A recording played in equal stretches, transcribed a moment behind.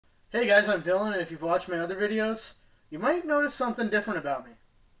Hey guys, I'm Dylan, and if you've watched my other videos, you might notice something different about me.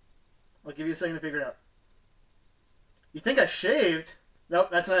 I'll give you a second to figure it out. You think I shaved? Nope,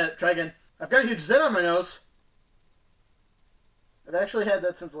 that's not it. Try again. I've got a huge zit on my nose. I've actually had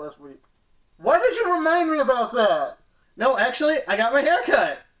that since last week. Why did you remind me about that? No, actually, I got my hair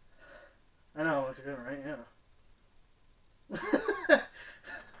cut. I know, it looks good, right? Yeah.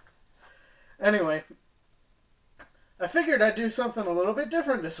 Anyway, I figured I'd do something a little bit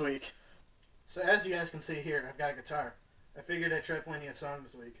different this week. So as you guys can see here, I've got a guitar. I figured I'd try playing you a song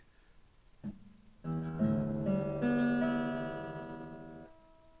this week.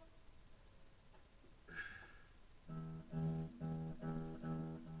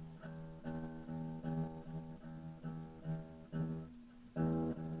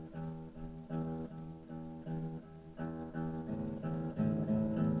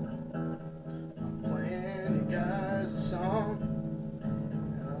 I'm playing you guys a song,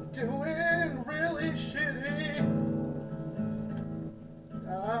 and I'm doing really shitty.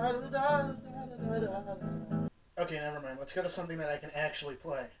 Okay, never mind. Let's go to something that I can actually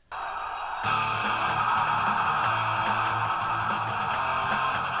play.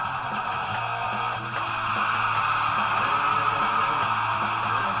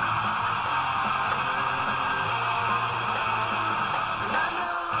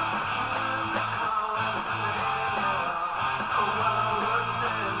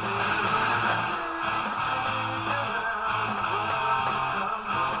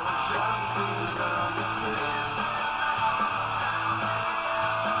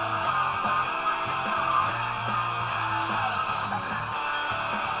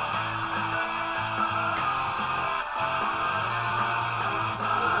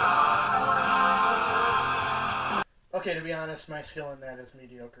 Okay, to be honest, my skill in that is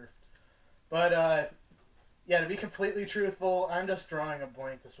mediocre. But, yeah, to be completely truthful, I'm just drawing a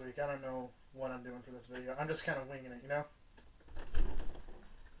blank this week. I don't know what I'm doing for this video. I'm just kind of winging it, you know?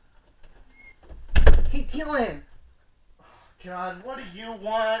 Hey, Dylan! Oh, God, what do you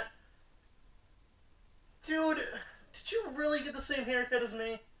want? Dude, did you really get the same haircut as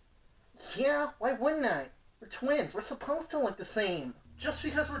me? Yeah, why wouldn't I? We're twins. We're supposed to look the same. Just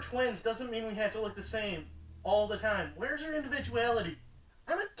because we're twins doesn't mean we have to look the same all the time. Where's your individuality?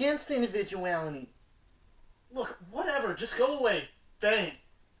 I'm against individuality. Look, whatever, just go away. Bang.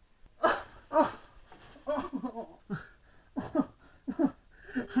 Mommy,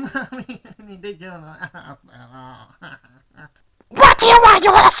 I need to go to the hospital. What do you want?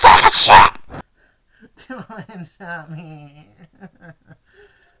 You want to suck a shit? Dylan shot me.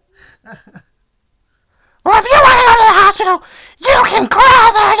 Well, if you want to go to the hospital, you can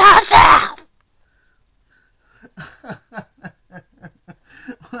crawl there yourself.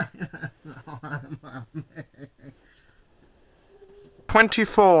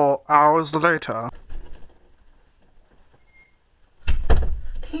 24 hours later.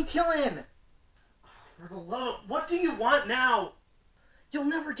 Hey, Dylan! For the love of... What do you want now? You'll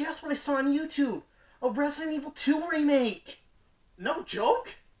never guess what I saw on YouTube. A Resident Evil 2 remake. No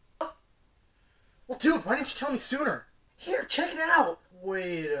joke? Well, dude, why didn't you tell me sooner? Here, check it out.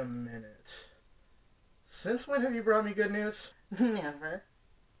 Wait a minute. Since when have you brought me good news? Never.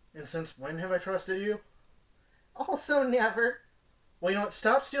 And since when have I trusted you? Also never. Well, you know what?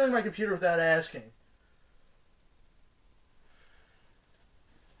 Stop stealing my computer without asking.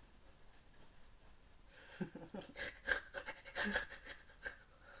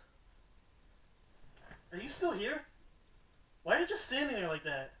 Are you still here? Why are you just standing there like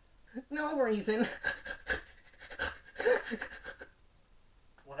that? No reason.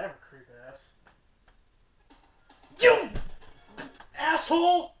 Whatever, creep ass. You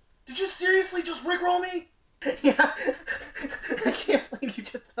asshole! Did you seriously just rickroll me? Yeah. I can't believe you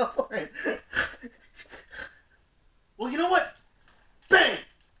just fell for it. Well, you know what? Bang!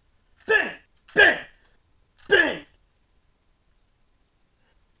 Bang! Bang! Bang!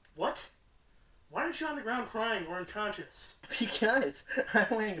 What? Why aren't you on the ground crying or unconscious? Because I'm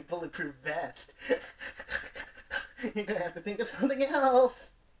wearing a bulletproof vest. You're gonna have to think of something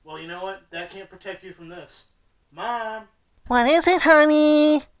else. Well, you know what? That can't protect you from this. Mom! What is it,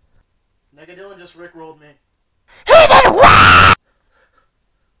 honey? Nega Dylan just rickrolled me. He did what?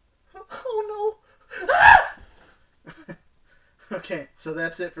 Oh no! Ah! Okay, so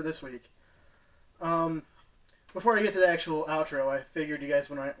that's it for this week. Before I get to the actual outro, I figured you guys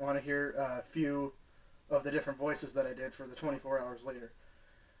might want to hear a few of the different voices that I did for the 24 hours later.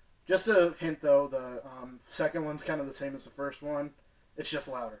 Just a hint though, the second one's kind of the same as the first one. It's just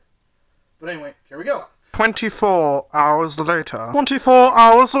louder. But anyway, here we go. 24 hours later. 24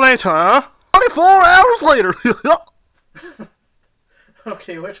 hours later. 24 hours later.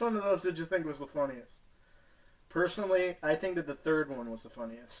 Okay, which one of those did you think was the funniest? Personally, I think that the third one was the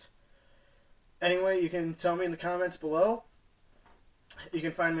funniest. Anyway, you can tell me in the comments below. You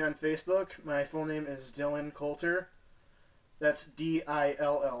can find me on Facebook. My full name is Dylan Coulter. That's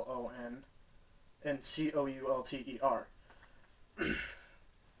Dillon and Coulter.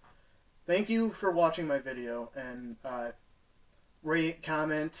 Thank you for watching my video, and rate,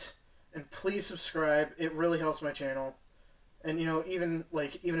 comment, and please subscribe. It really helps my channel. And you know, even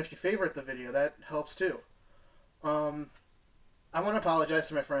if you favorite the video, that helps too. I want to apologize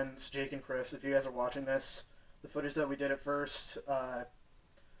to my friends Jake and Chris if you guys are watching this. The footage that we did at first, I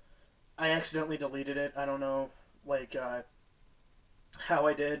accidentally deleted it. I don't know, how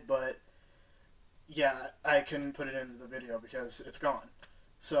I did, but yeah, I couldn't put it into the video because it's gone.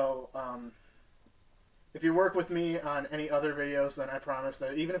 So, if you work with me on any other videos, then I promise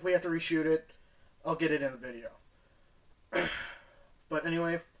that even if we have to reshoot it, I'll get it in the video. But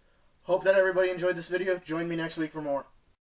anyway, hope that everybody enjoyed this video. Join me next week for more.